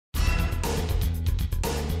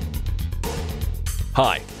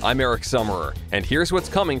Hi, I'm Eric Summerer, and here's what's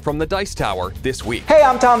coming from the Dice Tower this week. Hey,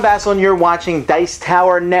 I'm Tom Vasel, and you're watching Dice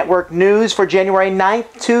Tower Network News for January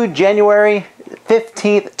 9th to January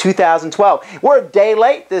 15th, 2012. We're a day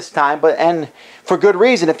late this time, and for good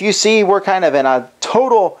reason. If you see, we're kind of in a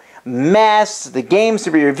total mess, the games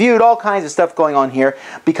to be reviewed, all kinds of stuff going on here,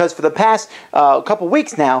 because for the past couple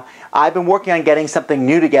weeks now, I've been working on getting something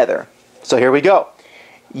new together. So here we go.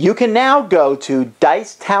 You can now go to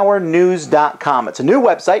Dicetowernews.com. It's a new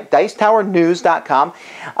website,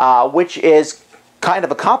 Dicetowernews.com, which is kind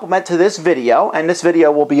of a complement to this video, and this video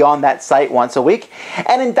will be on that site once a week.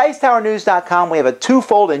 And in Dicetowernews.com, we have a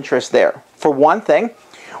twofold interest there. For one thing,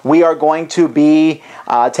 we are going to be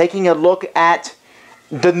taking a look at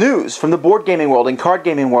the news from the board gaming world and card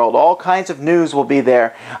gaming world. All kinds of news will be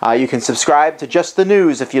there. You can subscribe to just the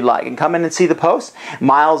news if you'd like and come in and see the posts.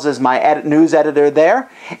 Miles is my news editor there.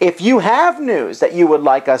 If you have news that you would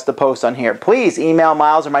like us to post on here, please email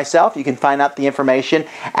Miles or myself. You can find out the information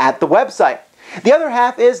at the website. The other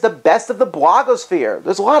half is the best of the blogosphere.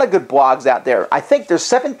 There's a lot of good blogs out there. I think there's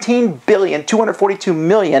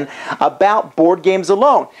 17,242,000,000 about board games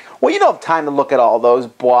alone. Well, you don't have time to look at all those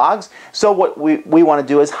blogs. So what we want to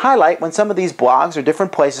do is highlight when some of these blogs or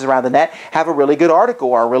different places around the net have a really good article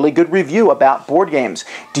or a really good review about board games.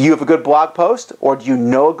 Do you have a good blog post, or do you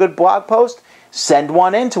know a good blog post? Send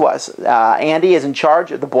one in to us. Andy is in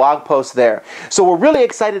charge of the blog post there. So we're really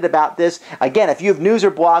excited about this. Again, if you have news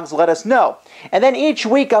or blogs, let us know. And then each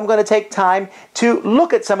week I'm going to take time to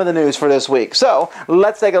look at some of the news for this week. So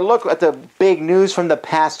let's take a look at the big news from the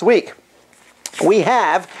past week. We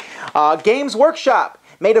have Games Workshop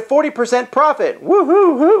made a 40% profit.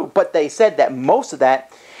 Woo-hoo-hoo! But they said that most of that,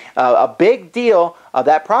 a big deal of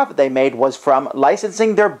that profit they made was from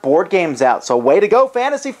licensing their board games out. So way to go,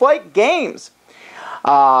 Fantasy Flight Games.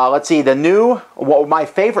 Let's see, the new, my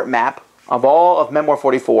favorite map of all of Memoir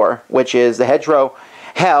 44, which is the Hedgerow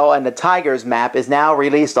Hell and the Tigers map, is now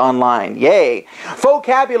released online. Yay!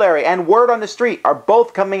 Vocabulary and Word on the Street are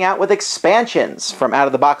both coming out with expansions from Out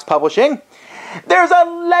of the Box Publishing. There's a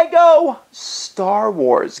Lego Star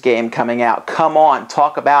Wars game coming out. Come on,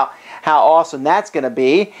 talk about how awesome that's going to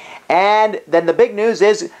be. And then the big news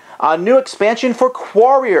is a new expansion for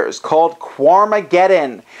Quarriors called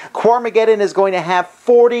Quarmageddon. Quarmageddon is going to have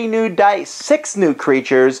 40 new dice, 6 new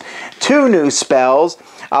creatures, 2 new spells,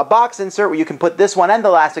 a box insert where you can put this one and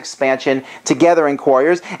the last expansion together in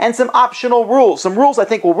Quarriors, and some optional rules. Some rules I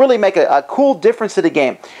think will really make a cool difference to the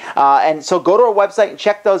game. And so go to our website and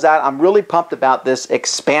check those out. I'm really pumped about this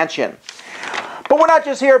expansion. But we're not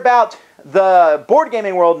just here about the board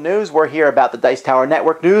gaming world news. We're here about the Dice Tower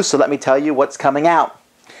Network news, so let me tell you what's coming out.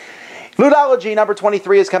 Ludology number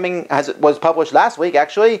 23 is coming, was published last week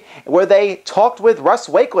actually, where they talked with Russ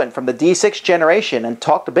Wakelin from the D6 generation and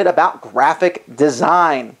talked a bit about graphic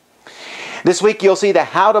design. This week you'll see the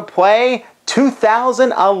How to Play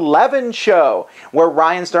 2011 show, where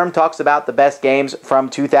Ryan Sturm talks about the best games from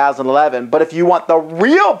 2011. But if you want the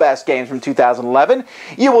real best games from 2011,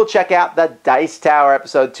 you will check out the Dice Tower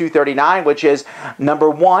episode 239, which is number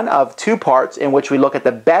 1 of 2 parts in which we look at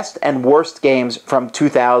the best and worst games from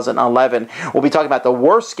 2011. We'll be talking about the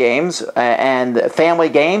worst games and family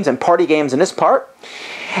games and party games in this part.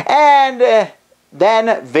 And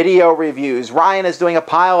then video reviews. Ryan is doing a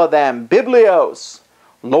pile of them. Biblios,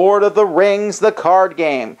 Lord of the Rings, the card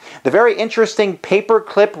game, the very interesting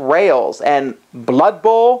Paperclip Rails, and Blood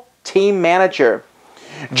Bowl Team Manager.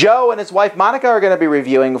 Joe and his wife Monica are going to be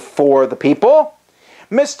reviewing For the People.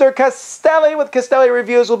 Mr. Castelli with Castelli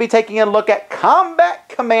Reviews will be taking a look at Combat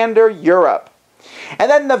Commander Europe.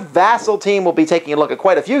 And then the Vassal team will be taking a look at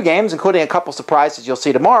quite a few games, including a couple surprises you'll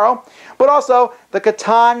see tomorrow, but also the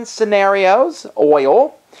Catan Scenarios,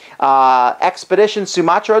 Oil, Expedition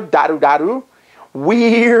Sumatra, Daru Daru,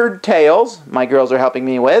 Weird Tales, my girls are helping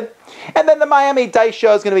me with. And then the Miami Dice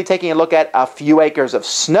Show is going to be taking a look at A Few Acres of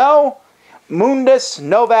Snow, Mundus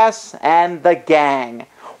Novas, and The Gang.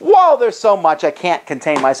 Whoa, there's so much, I can't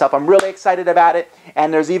contain myself. I'm really excited about it,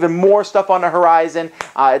 and there's even more stuff on the horizon.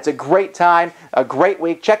 It's a great time, a great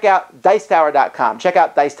week. Check out Dicetower.com. Check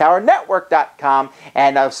out Dicetowernetwork.com,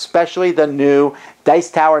 and especially the new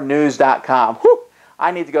Dicetowernews.com. Whew,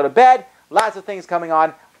 I need to go to bed. Lots of things coming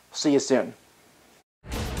on. See you soon.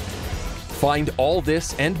 Find all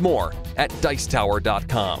this and more at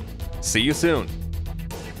Dicetower.com. See you soon.